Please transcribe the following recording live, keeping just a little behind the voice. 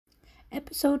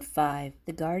Episode 5,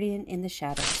 The Guardian in the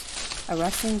Shadows. A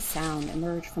rustling sound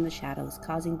emerged from the shadows,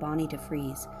 causing Bonnie to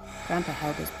freeze. Grandpa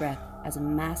held his breath as a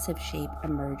massive shape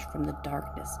emerged from the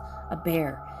darkness. A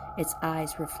bear, its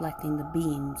eyes reflecting the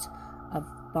beams of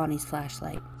Bonnie's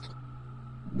flashlight.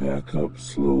 Back up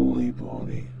slowly,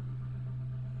 Bonnie.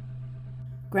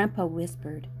 Grandpa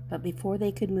whispered, but before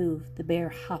they could move, the bear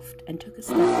huffed and took a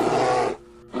step forward.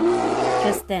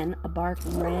 Just then, a bark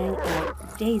rang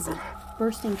out. Daisy,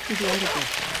 bursting through the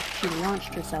underbrush. She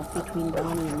launched herself between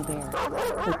Bonnie and the bear,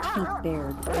 her teeth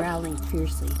bared, growling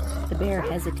fiercely. The bear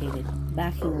hesitated,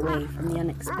 backing away from the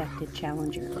unexpected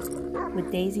challenger.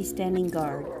 With Daisy standing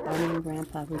guard, Bonnie and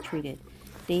Grandpa retreated.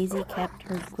 Daisy kept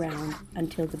her ground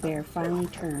until the bear finally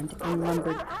turned and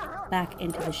lumbered back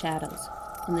into the shadows.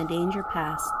 When the danger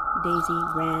passed, Daisy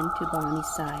ran to Bonnie's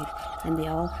side, and they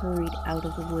all hurried out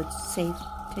of the woods safe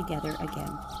together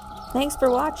again. Thanks for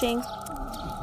watching.